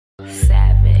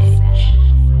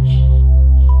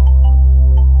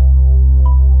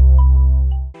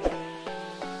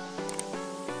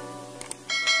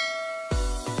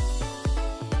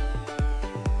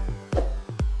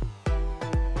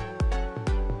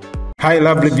Hi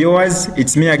lovely viewers,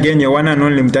 it's me again, your one and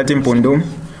only Mutati Mpundu.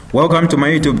 Welcome to my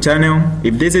YouTube channel.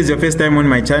 If this is your first time on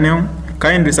my channel,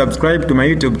 kindly subscribe to my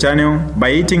YouTube channel by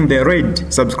hitting the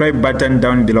red subscribe button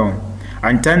down below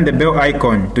and turn the bell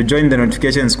icon to join the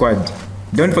notification squad.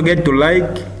 Don't forget to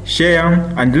like,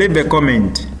 share and leave a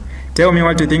comment. Tell me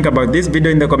what you think about this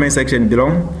video in the comment section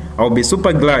below. I'll be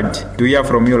super glad to hear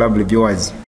from you lovely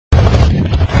viewers.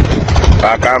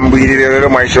 Kambwili lero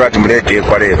maisha watu mlete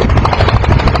kwa lero.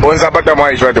 Onza pata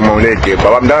maisha watu mlete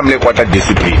kwa mdama mle kwa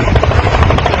discipline.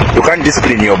 You can't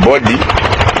discipline your body.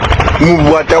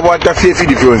 Move what faith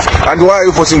difference. And why are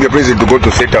you forcing the president to go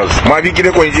to state house?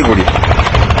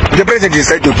 The president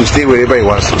is entitled to stay wherever he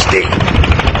wants to stay.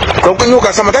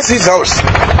 That's his house.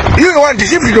 You want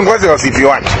discipline to go to house if you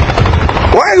want.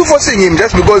 Why are you forcing him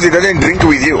just because he doesn't drink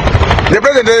with you? The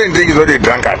president doesn't drink, he's not a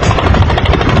drunkard.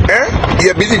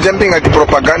 You're busy jumping at the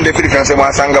propaganda. If you say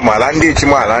Masanga Malandich,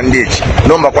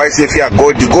 number quite safe here,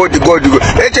 God.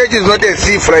 HH is not a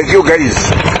thief like you guys.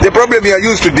 The problem you are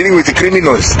used to dealing with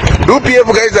criminals. UPF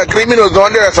guys are criminals, no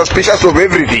wonder they are suspicious of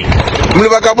everything. We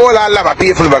are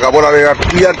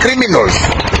criminals.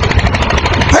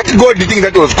 That God the thing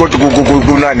that was called if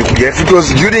it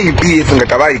was during PF in the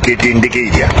Tabai in the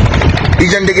Kenya.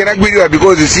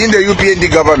 Because it's in the UPND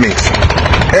government.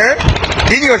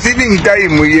 In your sleeping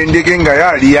time, we indicating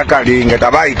Gayali, Hakainde,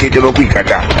 Tabai, Cadre,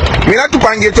 Milatu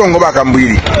Pangetongo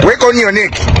Kambwili. Wake on your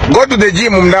neck. Go to the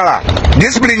gym, Mundala.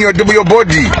 Discipline your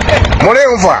body.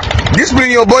 Moreover,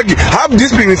 discipline your body. Have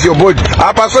discipline with your body.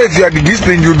 So if you are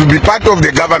disciplined, you will be part of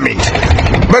the government.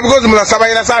 But because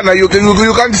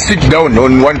you can't sit down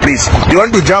on one place. You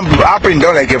want to jump up and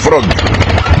down like a frog.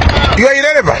 You are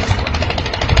irrelevant.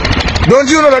 Don't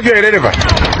you know that you are irrelevant?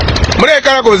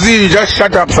 Just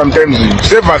shut up sometimes,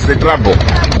 save us the trouble.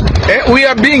 We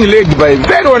are being led by a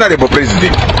very honorable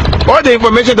president. All the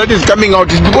information that is coming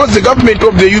out is because the government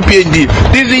of the UPND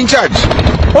is in charge.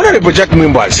 Honorable Jack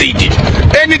Mimba said it.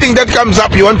 Anything that comes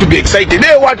up, you want to be excited.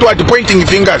 They want pointing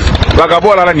fingers. And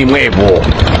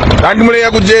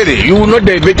you will not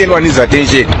divert anyone's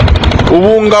attention.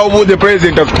 The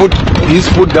president has put his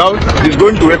foot down. He's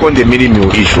going to work on the minimum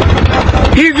issue.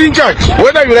 He's in charge,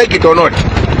 whether you like it or not.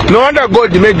 No wonder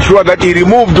God made sure that he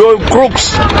removed all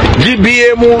crooks,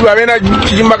 GBM,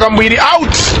 Chishimba Kambwili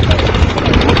out.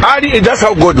 And that's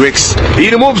how God works. He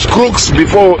removes crooks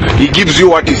before he gives you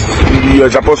what you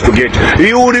are supposed to get.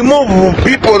 He will remove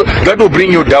people that will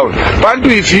bring you down. And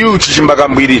if you, Chishimba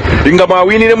Kambwili,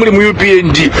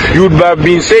 UPND, you would have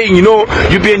been saying, you know,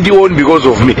 UPND won because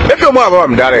of me.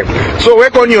 So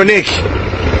work on your neck.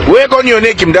 Work on your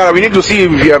neck, Mdara. We need to see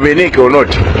if you have a neck or not.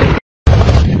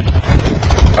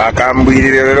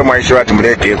 Kambwili lero maisha watu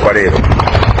mlete kwa lero.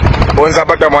 Onza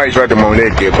pata maisha watu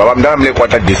mlete kwa mdama mle kwa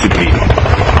discipline.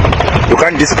 You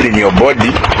can't discipline your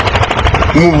body.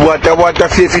 Move what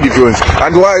faith difference.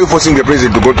 And why are you forcing the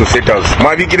president to go to state house?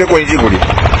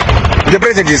 The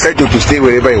president is entitled to stay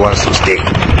wherever he wants to stay.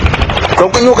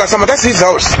 That's his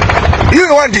house. You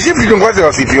want discipline to go to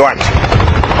house if you want.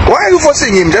 Why are you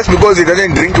forcing him just because he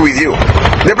doesn't drink with you?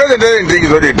 The president doesn't drink,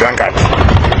 he's not a drunkard.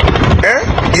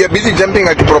 You are busy jumping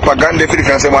at the propaganda. If you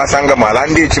say Masanga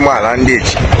Malandich,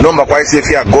 number quite safe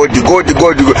here, God.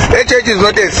 HH is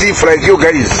not a thief like you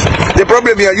guys. The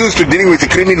problem you are used to dealing with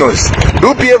criminals.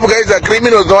 UPF guys are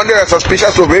criminals, no wonder they are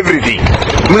suspicious of everything.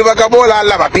 We are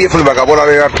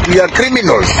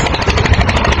criminals.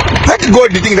 That God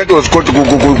the thing that was called if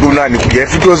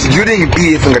it was during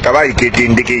PF in the Tabai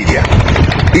in the Kenya.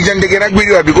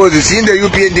 Because it's in the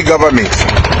UPND government.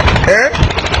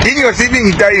 In your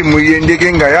sleeping time, we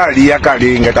indicating Gayali,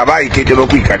 Hakainde, Tabai, Cadre,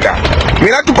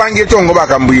 Milatu Pangetongo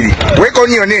Kambwili. Wake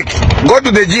on your neck. Go to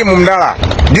the gym, Mundala.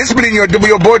 Discipline your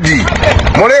body.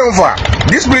 Moreover,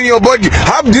 discipline your body.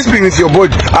 Have discipline with your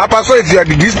body. So if you are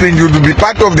disciplined, you will be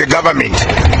part of the government.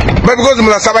 But because you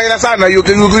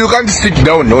can't sit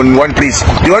down on one place.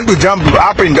 You want to jump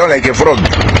up and down like a frog.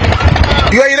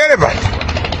 You are irrelevant.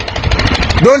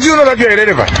 Don't you know that you are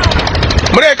irrelevant?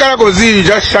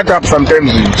 Just shut up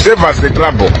sometimes, save us the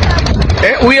trouble.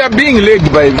 We are being led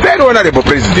by a very honorable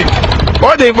president.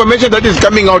 All the information that is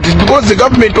coming out is because the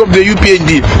government of the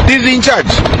UPND is in charge.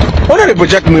 Honorable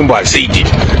Jack Mimba said it.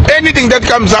 Anything that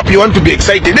comes up, you want to be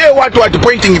excited. They want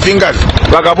pointing fingers.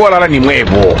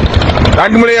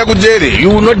 And you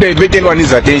will not divert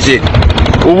anyone's attention.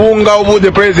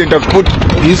 The president has put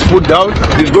his foot down.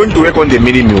 He's going to work on the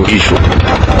minimum issue.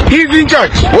 He's in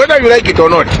charge, whether you like it or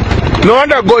not. No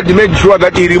wonder God made sure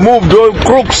that he removed all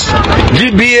crooks,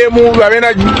 GBM,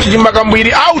 Chishimba Kambwili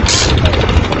out.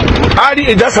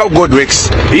 And that's how God works.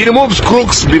 He removes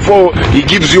crooks before he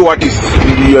gives you what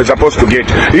you're supposed to get.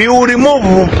 He will remove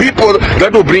people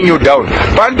that will bring you down.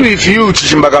 Bantu, if you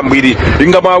Chishimba Kambwili,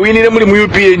 ingama winning mu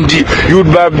UPND, you'd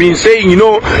have been saying, you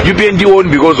know, UPND won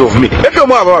because of me.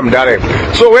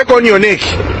 So work on your neck.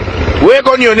 Work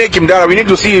on your neck, Mdara. We need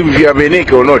to see if you have a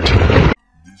neck or not.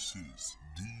 This is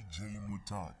DJ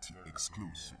Mutati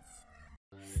exclusive.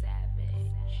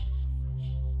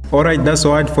 Alright, that's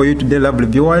all for you today, lovely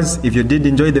viewers. If you did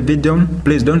enjoy the video,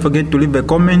 please don't forget to leave a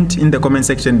comment in the comment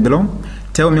section below.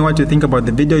 Tell me what you think about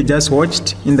the video you just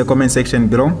watched in the comment section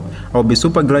below. I'll be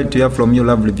super glad to hear from you,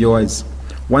 lovely viewers.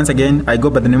 Once again, I go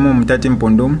by the name of Mutati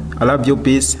Mpundu. I love you,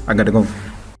 peace, I gotta go.